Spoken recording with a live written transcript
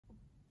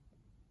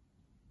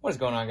What is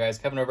going on, guys?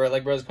 Kevin over at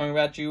Leg Bros coming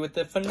at you with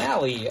the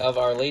finale of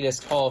our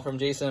latest haul from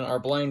Jason, our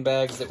blind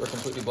bags that were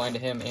completely blind to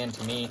him and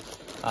to me.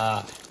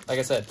 Like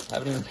I said,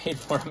 haven't even paid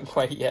for them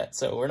quite yet,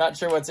 so we're not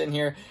sure what's in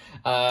here.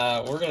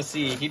 We're going to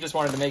see. He just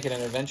wanted to make it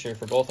an adventure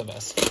for both of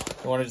us.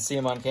 He wanted to see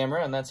him on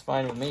camera, and that's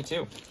fine with me,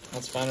 too.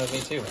 That's fine with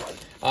me, too.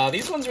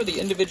 These ones are the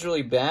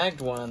individually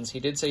bagged ones. He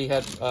did say he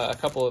had a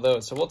couple of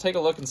those, so we'll take a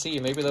look and see.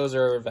 Maybe those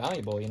are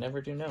valuable. You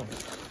never do know.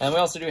 And we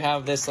also do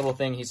have this little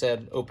thing he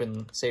said,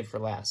 open, save for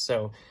last.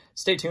 So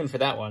stay tuned for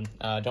that one.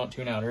 Don't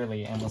tune out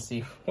early, and we'll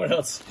see what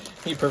else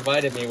he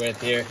provided me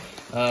with here.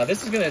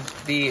 This is going to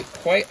be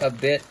quite a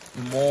bit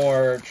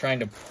more trying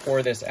to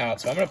pour this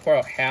out. So I'm going to pour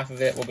out half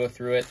of it. We'll go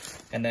through it,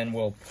 and then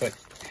we'll put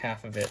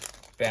half of it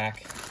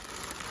back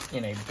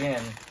in a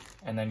bin,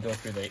 and then go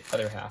through the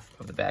other half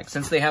of the bag.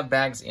 Since they have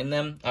bags in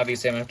them,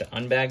 obviously I'm going to have to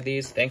unbag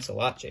these. Thanks a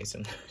lot,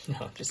 Jason. No,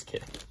 I'm just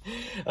kidding.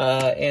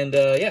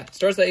 Yeah,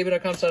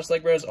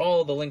 stores.ebay.com/legbros.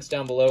 All the links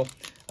down below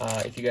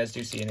if you guys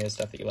do see any of the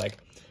stuff that you like.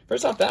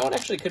 First off, that one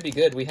actually could be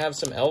good. We have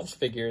some elves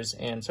figures,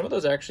 and some of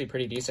those are actually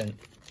pretty decent.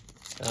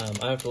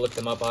 I have to look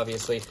them up,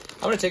 obviously.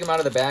 I'm going to take them out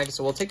of the bag,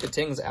 so we'll take the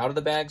tings out of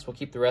the bags. We'll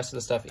keep the rest of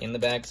the stuff in the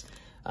bags,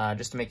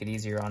 just to make it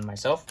easier on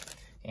myself.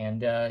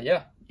 And,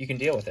 yeah, you can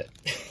deal with it.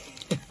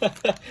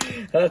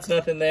 That's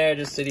nothing there,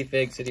 just City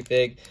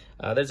Fig.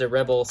 There's a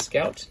Rebel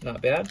Scout,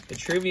 not bad.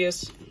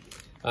 Vitruvius.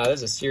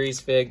 There's a Series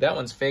Fig. That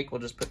one's fake.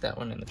 We'll just put that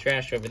one in the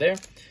trash over there.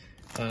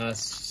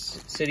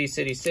 City.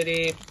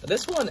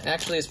 This one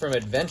actually is from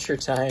Adventure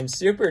Time.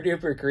 Super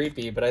duper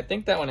creepy, but I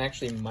think that one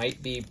actually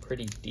might be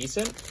pretty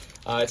decent.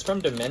 It's from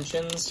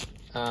Dimensions.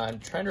 I'm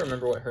trying to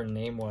remember what her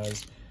name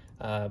was.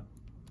 But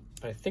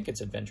I think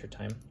it's Adventure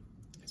Time.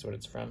 That's what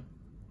it's from.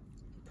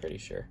 Pretty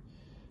sure.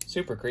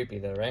 Super creepy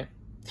though, right?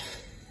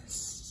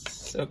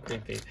 So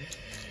creepy.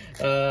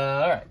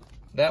 Alright.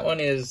 That one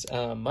is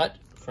Mutt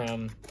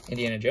from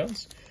Indiana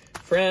Jones.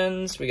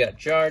 Friends, we got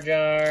Jar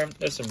Jar.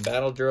 There's some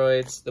battle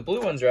droids. The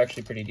blue ones are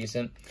actually pretty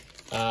decent.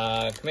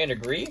 Commander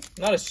Gree,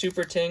 not a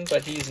super ting,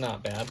 but he's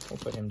not bad. We'll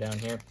put him down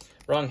here.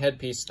 Wrong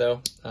headpiece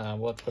though.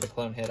 We'll have to put a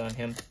clone head on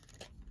him,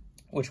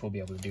 which we'll be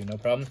able to do, no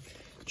problem.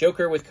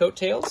 Joker with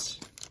coattails.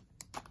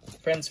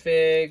 Friends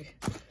Fig.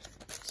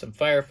 Some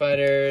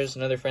firefighters,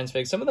 another Friends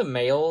Fig. Some of the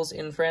males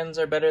in Friends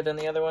are better than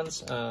the other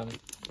ones,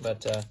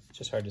 but it's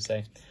just hard to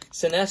say.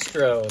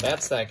 Sinestro,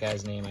 that's that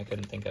guy's name I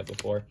couldn't think of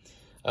before.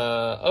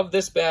 Of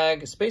this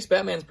bag, Space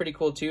Batman's pretty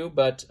cool too,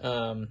 but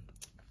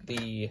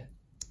the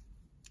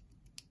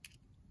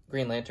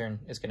Green Lantern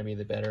is going to be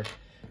the better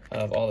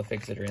of all the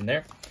figs that are in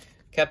there.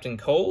 Captain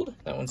Cold,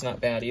 that one's not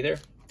bad either.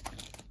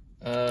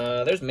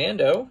 There's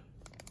Mando.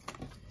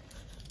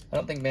 I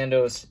don't think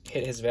Mando's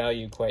hit his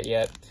value quite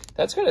yet.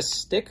 That's got a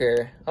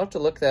sticker. I'll have to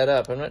look that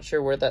up. I'm not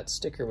sure where that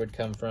sticker would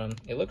come from.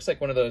 It looks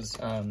like one of those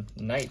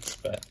knights,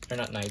 but they're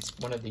not knights.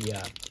 One of the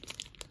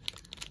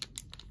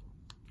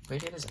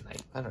maybe it is a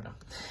knight. I don't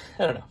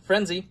know.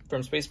 Frenzy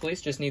from Space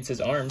Police just needs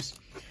his arms.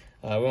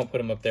 We won't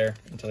put him up there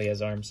until he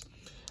has arms.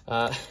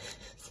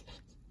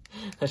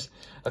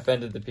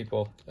 Offended the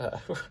people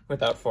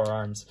without 4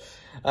 arms.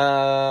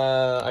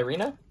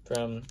 Irina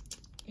from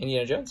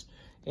Indiana Jones.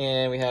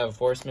 And we have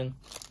Forceman.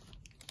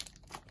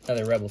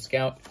 Another Rebel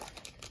Scout.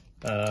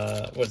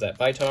 What was that?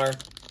 Vitar.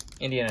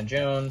 Indiana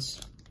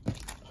Jones.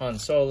 Han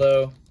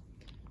Solo.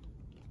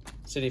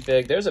 City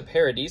Fig. There's a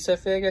Paradisa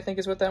Fig, I think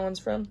is what that one's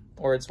from.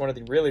 Or it's one of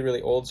the really,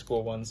 really old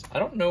school ones. I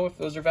don't know if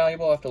those are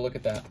valuable. I'll have to look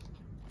at that.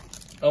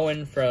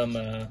 Owen from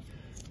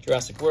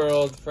Jurassic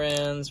World.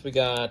 Friends. We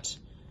got...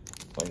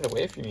 Pointed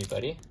away from you,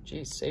 buddy.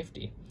 Geez,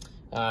 safety.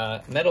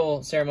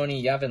 Metal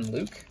Ceremony Yavin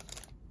Luke.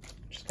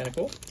 Which is kind of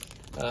cool.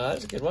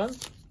 That's a good one.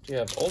 You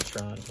have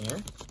Ultron here.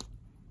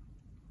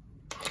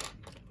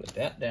 Put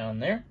that down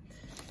there.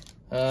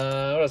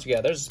 What else we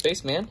got? There's a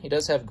Spaceman. He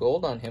does have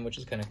gold on him, which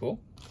is kind of cool.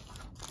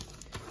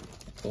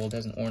 Gold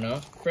hasn't worn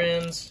off.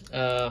 Friends.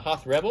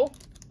 Hoth Rebel.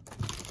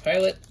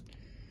 Pilot.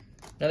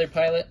 Another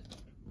pilot.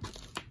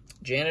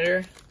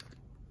 Janitor.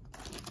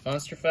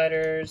 Monster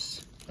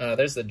Fighters.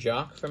 There's the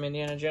Jock from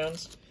Indiana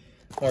Jones.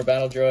 More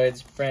battle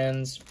droids.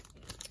 Friends.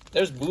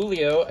 There's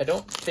Bulio. I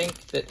don't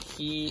think that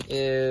he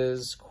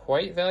is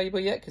quite valuable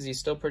yet because he's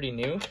still pretty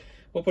new.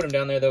 We'll put him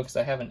down there, though, because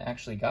I haven't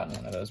actually gotten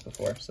one of those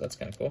before, so that's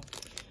kind of cool.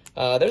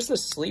 There's the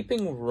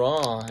Sleeping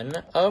Ron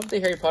of the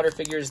Harry Potter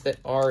figures that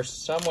are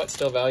somewhat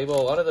still valuable.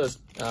 A lot of those,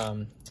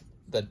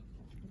 the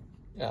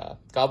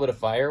Goblet of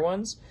Fire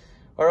ones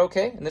are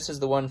okay, and this is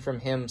the one from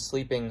him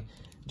sleeping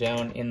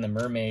down in the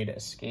Mermaid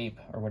Escape,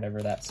 or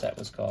whatever that set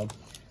was called.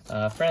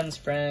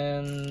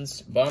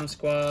 Friends, Bomb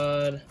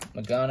Squad,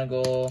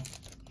 McGonagall,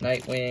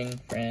 Nightwing,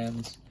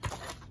 Friends,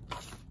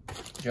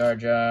 Jar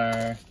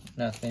Jar,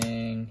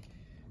 nothing,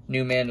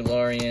 New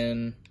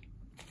Mandalorian.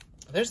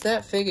 There's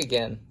that fig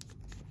again.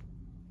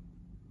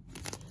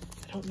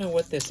 I don't know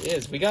what this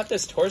is. We got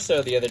this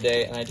torso the other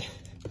day, and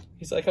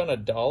he's like on a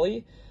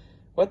dolly.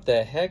 What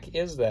the heck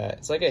is that?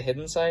 It's like a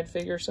Hidden Side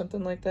fig or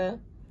something like that.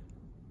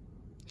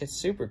 It's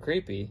super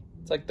creepy.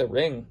 It's like the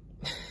Ring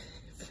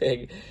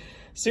fig.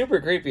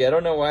 Super creepy. I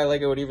don't know why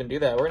LEGO would even do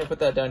that. We're going to put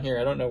that down here.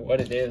 I don't know what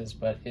it is,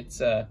 but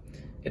it's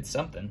it's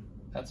something,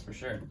 that's for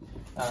sure.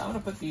 I'm gonna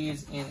put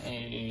these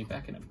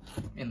back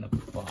in the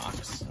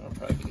box. That'll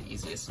probably be the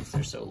easiest since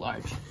they're so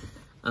large.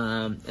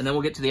 And then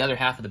we'll get to the other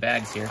half of the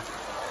bags here.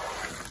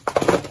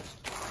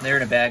 They're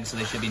in a bag, so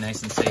they should be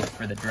nice and safe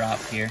for the drop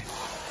here.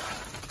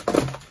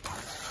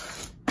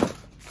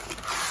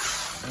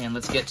 And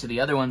let's get to the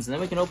other ones, and then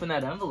we can open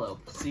that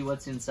envelope, see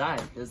what's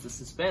inside, because the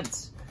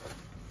suspense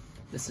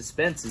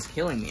is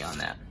killing me on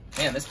that.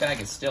 Man, this bag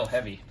is still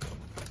heavy.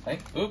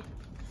 Oop,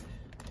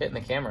 hitting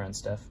the camera and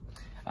stuff.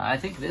 I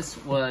think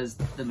this was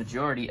the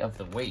majority of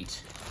the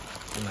weight,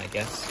 in my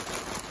guess.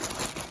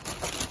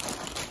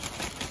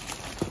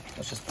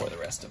 Let's just pour the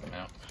rest of them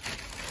out.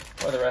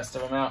 Pour the rest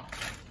of them out.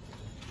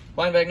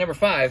 Blind bag number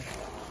 5,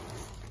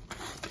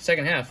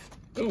 second half.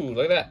 Ooh,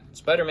 look at that,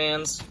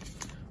 Spider-Mans.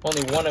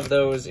 Only one of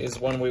those is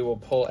one we will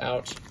pull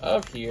out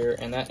of here,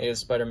 and that is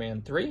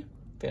Spider-Man 3.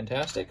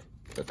 Fantastic.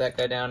 Put that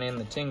guy down in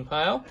the ting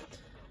pile,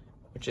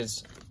 which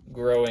is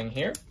growing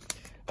here.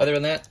 Other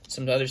than that,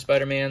 some other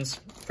Spider-Mans.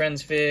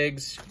 Friends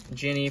Figs,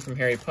 Ginny from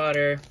Harry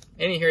Potter.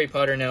 Any Harry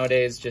Potter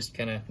nowadays, just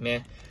kind of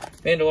meh.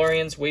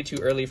 Mandalorians, way too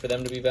early for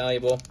them to be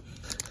valuable.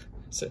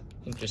 It's an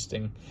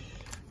interesting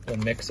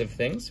mix of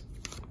things.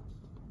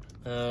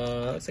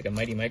 Looks like a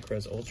Mighty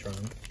Micros Ultron.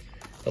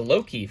 The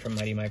Loki from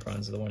Mighty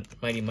Micros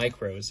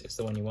is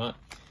the one you want.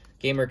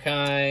 Gamer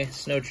Kai,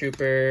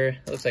 Snowtrooper.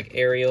 It looks like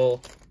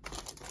Ariel.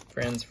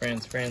 Friends. I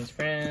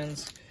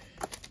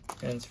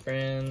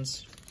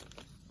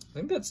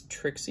think that's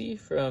Trixie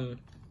from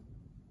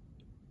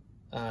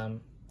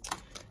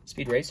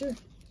Speed Racer.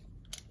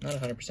 Not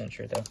 100%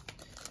 sure though.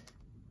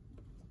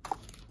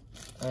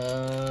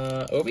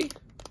 Obi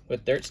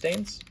with dirt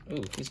stains.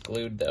 Ooh, he's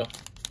glued though.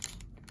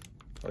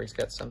 Or he's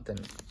got something.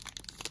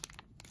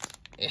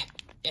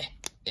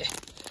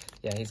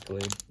 Yeah, he's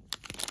glued.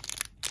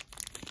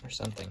 Or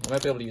something. I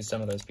might be able to use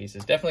some of those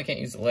pieces. Definitely can't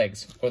use the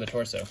legs or the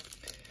torso.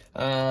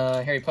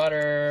 Harry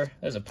Potter.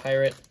 There's a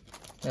pirate.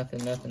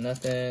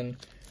 Nothing.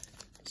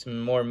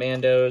 Some more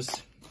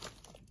Mandos.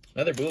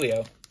 Another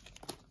Bulio.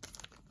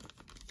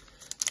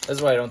 This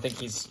is why I don't think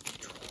he's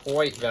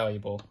quite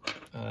valuable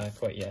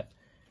quite yet.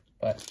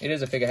 But it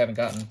is a fig I haven't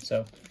gotten,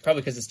 so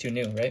probably because it's too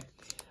new, right?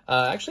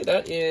 Actually,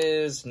 that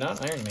is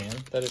not Iron Man.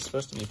 That is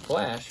supposed to be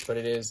Flash, but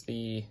it is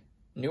the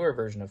newer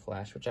version of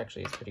Flash, which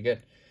actually is pretty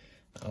good.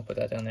 I'll put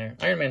that down there.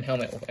 Iron Man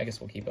helmet, I guess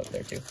we'll keep up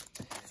there too.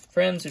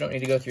 Friends, we don't need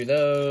to go through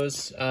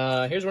those.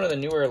 Here's one of the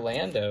newer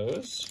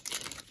Landos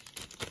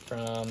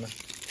from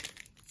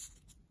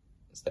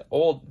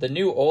the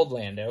new old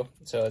Lando.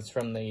 So it's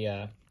from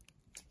the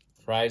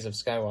Rise of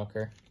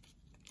Skywalker,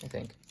 I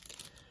think.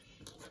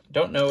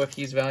 Don't know if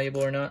he's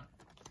valuable or not.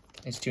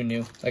 He's too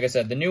new. Like I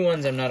said, the new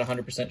ones I'm not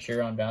 100%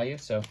 sure on value.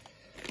 So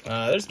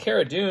there's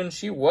Cara Dune.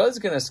 She was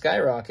going to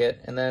skyrocket,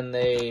 and then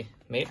they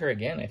made her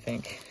again, I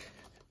think.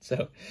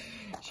 So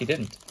she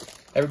didn't.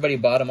 Everybody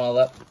bought them all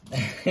up,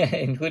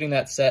 including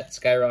that set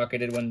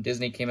skyrocketed when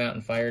Disney came out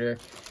and fired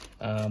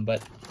her,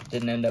 but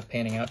didn't end up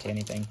panning out to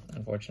anything,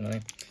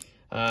 unfortunately.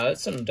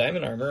 That's some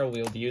diamond armor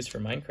we'll be used for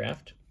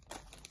Minecraft.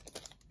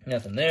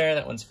 Nothing there.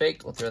 That one's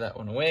faked. We'll throw that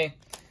one away.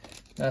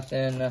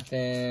 Nothing.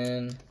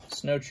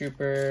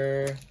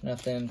 Snowtrooper.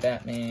 Nothing.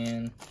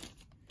 Batman.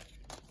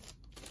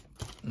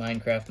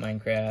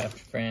 Minecraft.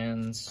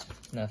 Friends.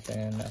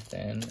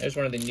 Nothing. There's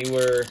one of the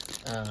newer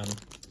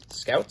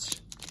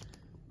Scouts.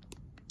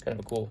 Kind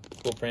of a cool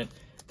print.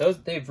 Those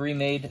they've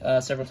remade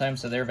several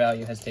times, so their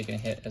value has taken a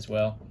hit as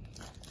well.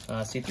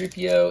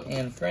 C-3PO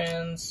and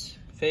Friends.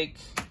 Fake.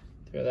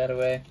 Throw that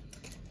away.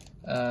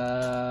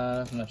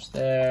 Much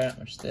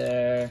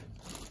there.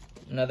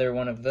 Another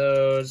one of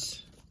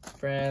those.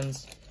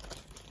 Friends.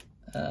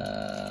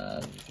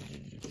 There's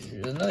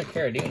another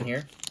Cara Dune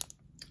here.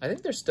 I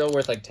think they're still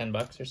worth like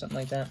 $10 or something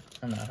like that.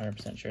 I'm not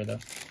 100% sure though.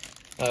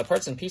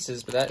 Parts and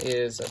pieces, but that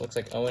is, it looks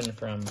like Owen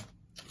from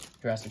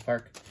Jurassic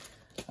Park.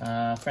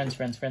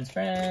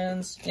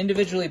 Friends.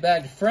 Individually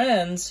bagged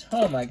Friends.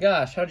 Oh my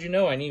gosh, how'd you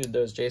know I needed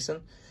those,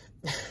 Jason?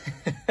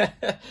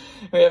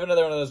 We have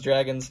another one of those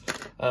dragons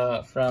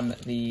from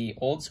the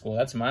old school.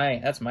 That's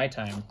my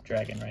time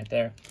dragon right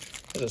there.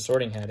 There's a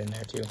sorting hat in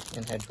there too,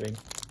 in Hedwig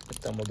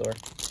with Dumbledore.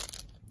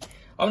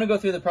 I'm gonna go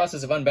through the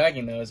process of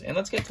unbagging those, and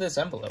let's get to this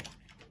envelope.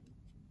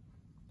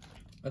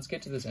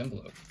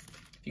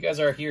 If you guys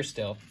are here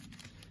still,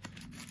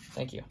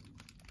 thank you.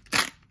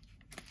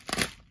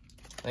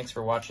 Thanks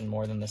for watching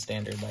more than the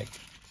standard, like,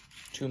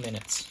 2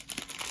 minutes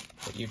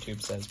that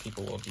YouTube says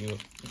people will view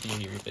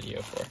your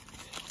video for.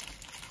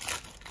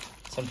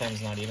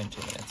 Sometimes not even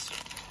 2 minutes.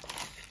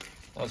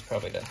 That was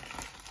probably the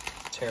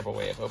terrible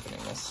way of opening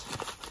this.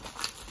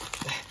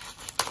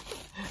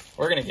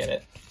 We're gonna get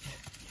it.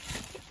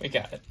 We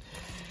got it.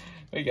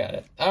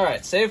 All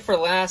right, save for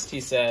last,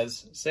 he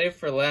says. Save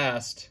for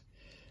last.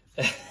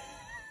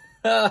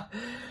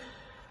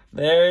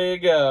 There you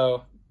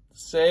go.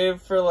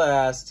 Save for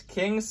last.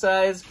 King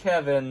size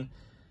Kevin,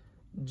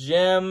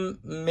 Gem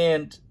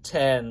Mint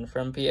 10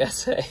 from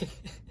PSA.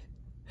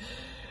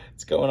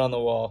 It's going on the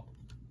wall.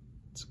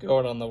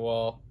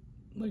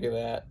 Look at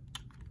that.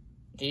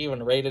 He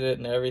even rated it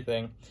and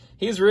everything.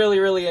 he's really,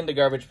 really into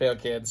Garbage Pail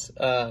Kids.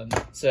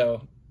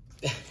 So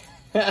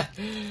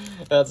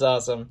that's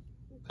awesome.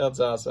 That's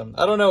awesome.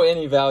 I don't know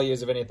any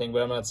values of anything,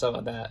 but I'm not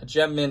selling that.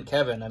 Gem Mint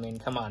Kevin. I mean,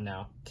 come on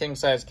now. King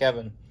size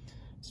Kevin.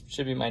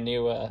 Should be my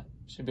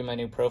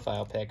new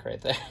profile pic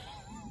right there.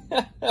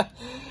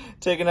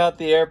 Taking out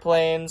the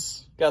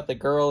airplanes. Got the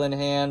girl in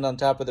hand on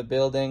top of the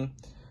building.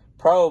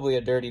 Probably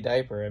a dirty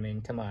diaper. I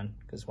mean, come on,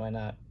 because why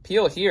not?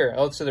 Peel here.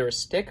 Oh, so there were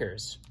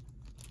stickers.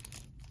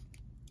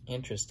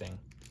 Interesting.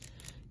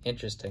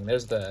 Interesting.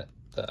 There's the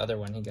other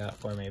one he got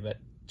for me. But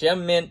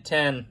Gem Mint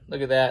 10.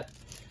 Look at that.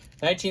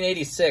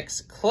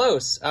 1986.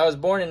 Close. I was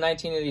born in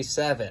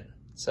 1987.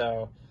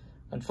 So,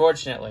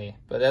 unfortunately,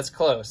 but that's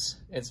close.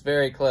 It's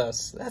very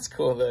close. That's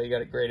cool, though. You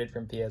got it graded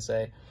from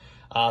PSA.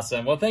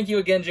 Awesome. Well, thank you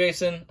again,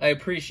 Jason. I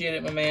appreciate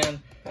it, my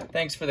man.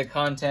 Thanks for the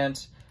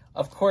content.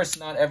 Of course,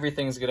 not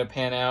everything's going to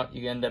pan out.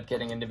 You end up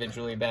getting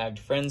individually bagged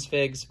Friends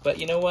figs. But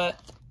you know what?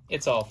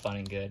 It's all fun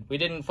and good. We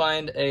didn't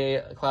find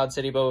a Cloud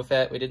City Boba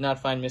Fett. We did not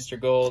find Mr.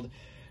 Gold.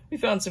 We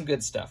found some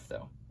good stuff,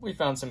 though. We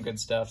found some good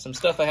stuff. Some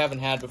stuff I haven't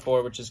had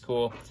before, which is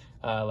cool,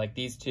 like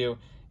these two,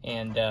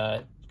 and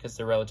because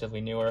they're relatively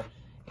newer.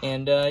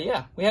 And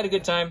yeah, we had a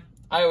good time.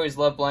 I always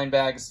love blind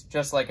bags,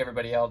 just like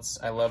everybody else.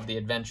 I love the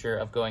adventure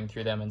of going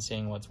through them and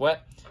seeing what's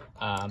what.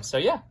 So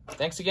yeah,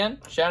 thanks again.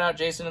 Shout out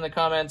Jason in the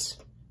comments.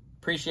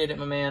 Appreciate it,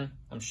 my man.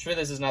 I'm sure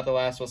this is not the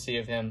last we'll see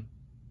of him,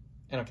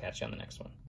 and I'll catch you on the next one.